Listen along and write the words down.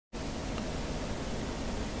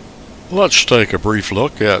Let's take a brief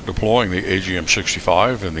look at deploying the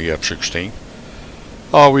AGM-65 in the F-16.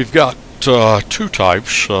 We've got two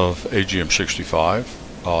types of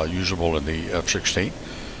AGM-65 usable in the F-16,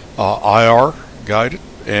 IR guided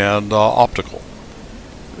and optical.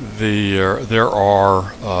 There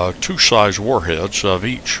are two size warheads of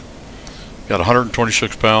each. Got a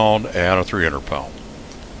 126 pound and a 300 pound.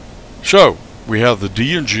 So we have the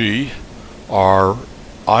D and G are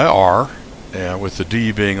IR, and with the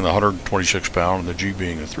D being the 126 pound and the G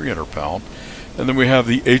being the 300 pound. And then we have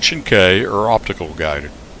the H and K, or optical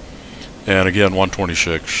guided. And again,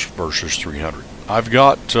 126 versus 300. I've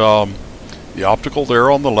got the optical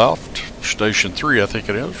there on the left, station 3 I think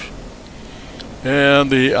it is, and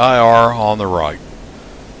the IR on the right.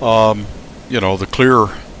 You know, the clear,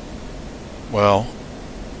 well,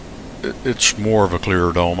 it's more of a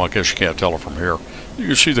clear dome. I guess you can't tell it from here. You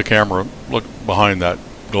can see the camera, look behind that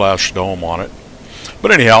glass dome on it.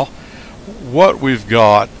 But anyhow, what we've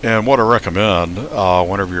got, and what I recommend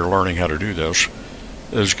whenever you're learning how to do this,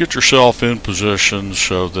 is get yourself in position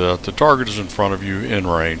so that the target is in front of you in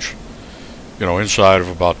range, you know, inside of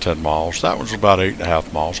about 10 miles. That one's about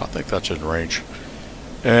 8.5 miles. I think that's in range.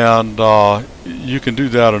 And you can do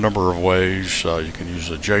that a number of ways. You can use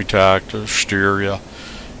a JTAC to steer you.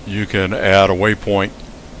 You can add a waypoint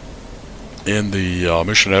in the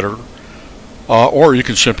mission editor. Or you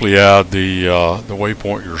can simply add the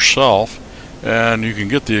waypoint yourself, and you can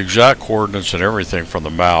get the exact coordinates and everything from the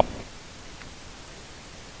map,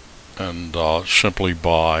 and simply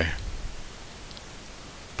by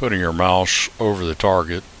putting your mouse over the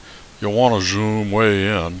target. You'll want to zoom way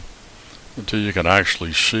in until you can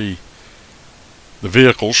actually see the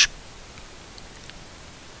vehicles,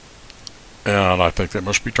 and I think they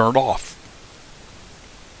must be turned off.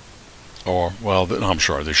 Or, well, I'm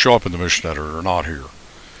sorry, they show up in the mission editor, not here.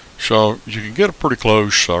 So you can get it pretty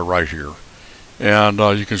close right here. And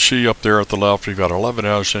you can see up there at the left, we've got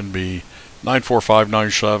 11SNB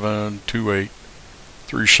 94597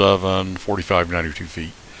 2837 4592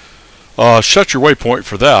 feet. Set your waypoint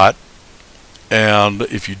for that, and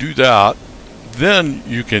if you do that, then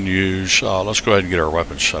you can use, let's go ahead and get our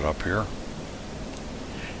weapons set up here.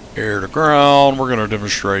 Air to ground, we're going to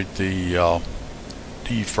demonstrate the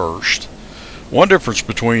D first. One difference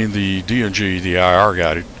between the D and G, the IR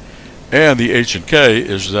guided, and the H and K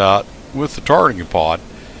is that with the targeting pod,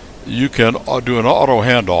 you can do an auto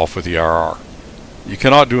handoff with the IR. You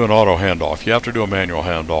cannot do an auto handoff. You have to do a manual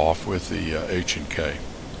handoff with the H and K.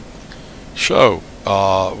 So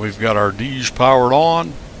we've got our D's powered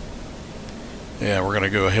on, and we're going to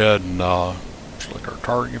go ahead and select our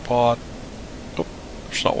targeting pod. Oh,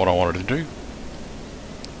 that's not what I wanted to do.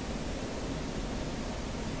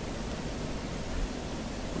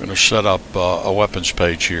 We're going to set up a weapons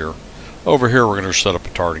page here. Over here we're going to set up a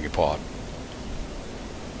targeting pod.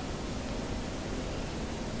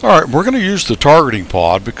 Alright, we're going to use the targeting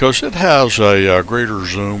pod because it has a greater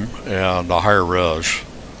zoom and a higher res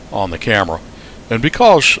on the camera. And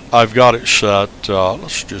because I've got it set,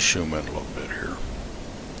 let's just zoom in a little bit here.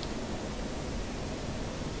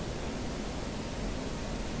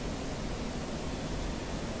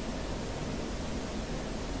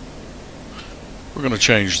 We're going to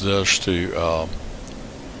change this to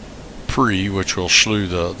pre, which will slew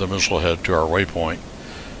the missile head to our waypoint.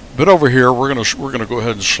 But over here, we're gonna go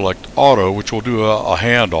ahead and select auto, which will do a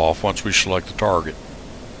handoff once we select the target.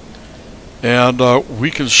 And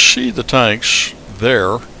we can see the tanks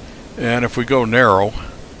there. And if we go narrow,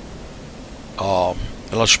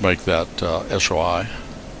 let's make that SOI.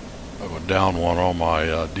 I'll go down one on my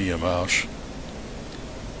DMS,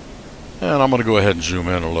 and I'm going to go ahead and zoom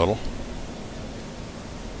in a little.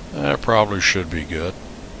 That probably should be good.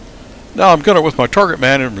 Now I'm going to, with my target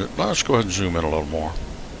management, let's go ahead and zoom in a little more.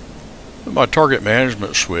 With my target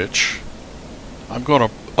management switch, I'm going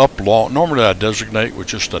to up long. Normally I designate with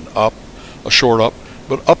just an up, a short up,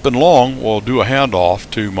 but up and long will do a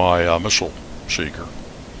handoff to my missile seeker.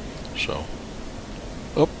 So,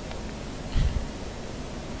 up.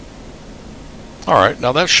 Alright,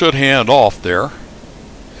 now that should hand off there.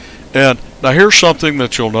 And now here's something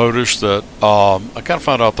that you'll notice that I kind of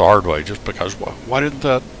found out the hard way, just because, well, why didn't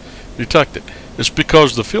that detect it? It's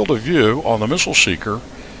because the field of view on the missile seeker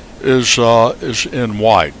is in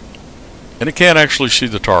white, and it can't actually see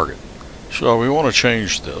the target. So we want to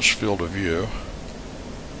change this field of view.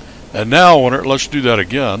 And now let's do that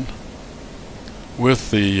again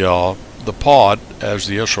with the pod as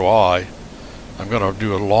the SOI. I'm going to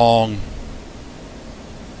do a long.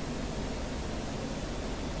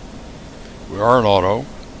 We are in auto.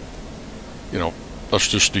 You know, let's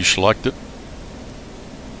just deselect it.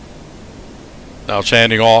 Now it's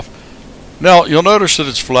handing off. Now you'll notice that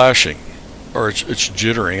it's flashing, or it's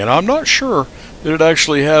jittering, and I'm not sure that it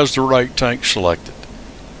actually has the right tank selected.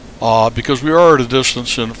 Because we are at a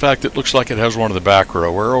distance, and in fact it looks like it has one in the back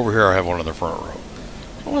row, where over here I have one in the front row.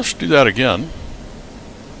 So let's do that again.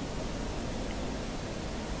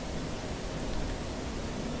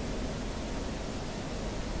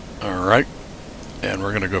 Alright, and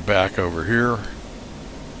we're going to go back over here.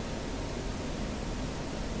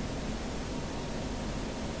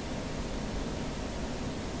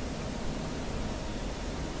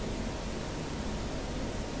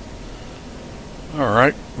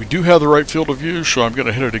 Alright, we do have the right field of view, so I'm going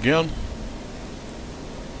to hit it again.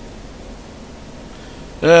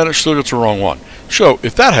 And it still gets the wrong one. So,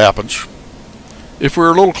 if that happens, if we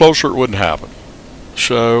were a little closer, it wouldn't happen.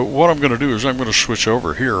 So, what I'm going to do is I'm going to switch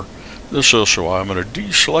over here, this SOI. I'm going to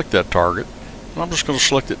deselect that target, and I'm just going to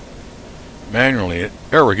select it manually.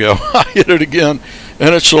 There we go. I hit it again,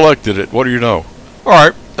 and it selected it. What do you know?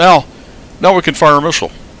 Alright, now we can fire a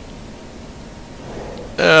missile.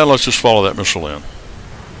 And let's just follow that missile in.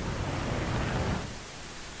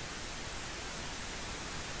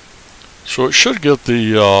 So it should get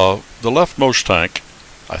the leftmost tank,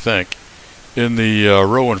 I think, in the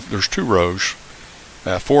row. And there's 2 rows,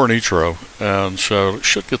 4 in each row, and so it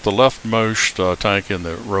should get the leftmost tank in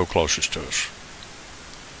the row closest to us.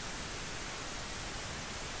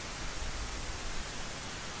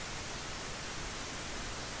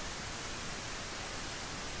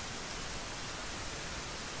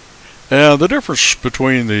 And the difference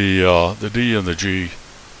between the D and the G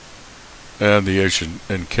and the H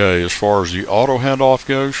and K as far as the auto handoff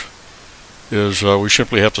goes is we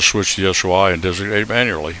simply have to switch the SOI and designate it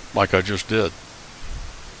manually, like I just did.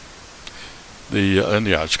 And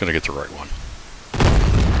yeah, it's going to get the right one.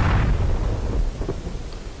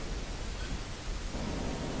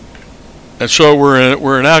 And so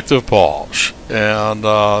we're in active pause, and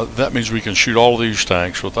that means we can shoot all of these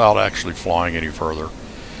tanks without actually flying any further.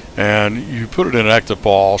 And you put it in active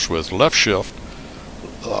pause with left shift,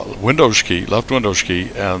 Windows key, left Windows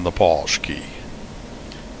key, and the pause key.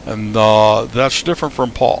 And that's different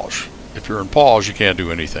from pause. If you're in pause, you can't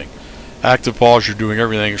do anything. Active pause, you're doing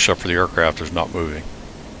everything except for the aircraft is not moving.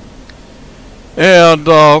 And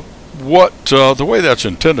the way that's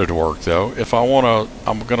intended to work, though, if I want to,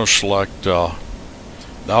 I'm going to select now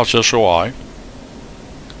it's SOI.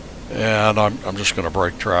 And I'm just going to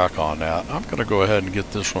break track on that. I'm going to go ahead and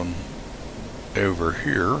get this one over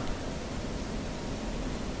here.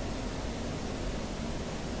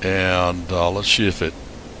 And let's see if it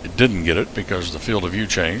didn't get it because the field of view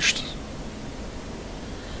changed.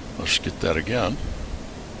 Let's get that again.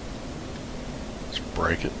 Let's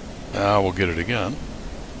break it. Now we'll get it again.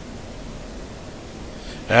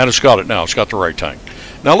 And it's got it now. It's got the right tank.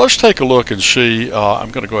 Now let's take a look and see.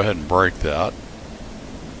 I'm going to go ahead and break that.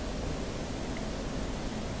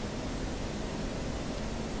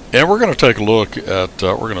 And we're going to take a look at,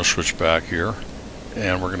 we're going to switch back here,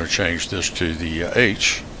 and we're going to change this to the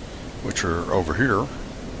H, which are over here.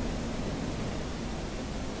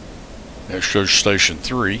 It shows station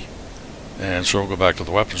 3, and so we'll go back to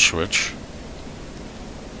the weapon switch.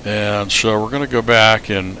 And so we're going to go back,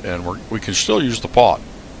 and we can still use the pot.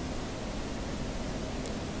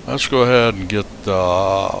 Let's go ahead and get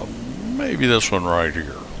maybe this one right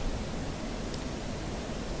here.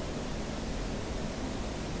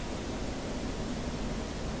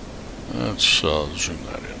 Let's zoom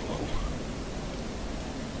that in a little.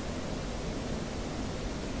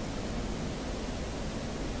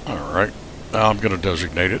 Alright, now I'm going to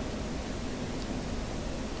designate it.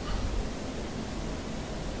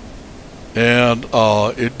 And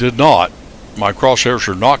it did not. My crosshairs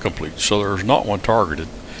are not complete, so there's not one targeted.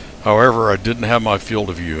 However, I didn't have my field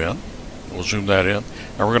of view in. We'll zoom that in.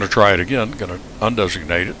 And we're going to try it again. Going to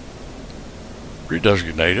undesignate it.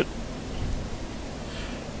 Redesignate it.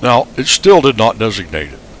 Now, it still did not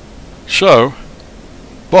designate it. So,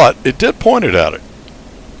 but it did point it at it.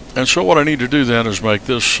 And so what I need to do then is make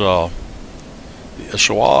this the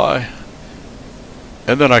SOI,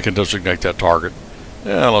 and then I can designate that target.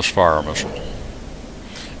 And let's fire a missile.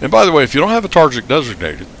 And by the way, if you don't have a target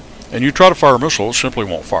designated, and you try to fire a missile, it simply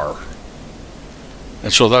won't fire.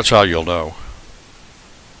 And so that's how you'll know.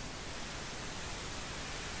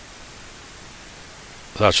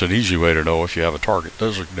 That's an easy way to know if you have a target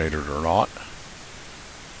designated or not.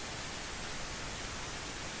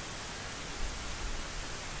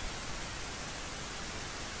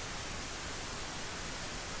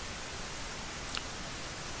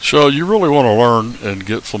 So you really want to learn and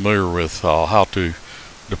get familiar with how to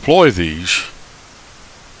deploy these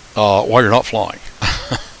while you're not flying.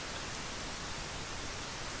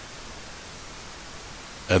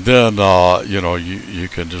 And then, you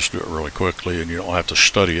can just do it really quickly, and you don't have to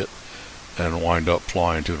study it and wind up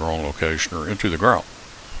flying to the wrong location or into the ground.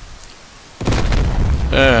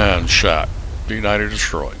 And shot. D90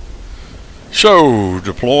 destroyed. So,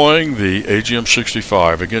 deploying the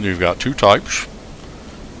AGM-65. Again, you've got two types.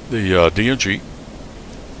 The D&G,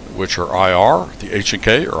 which are IR. The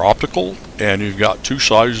H&K are optical. And you've got two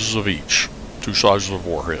sizes of each. Two sizes of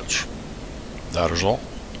warheads. That is all.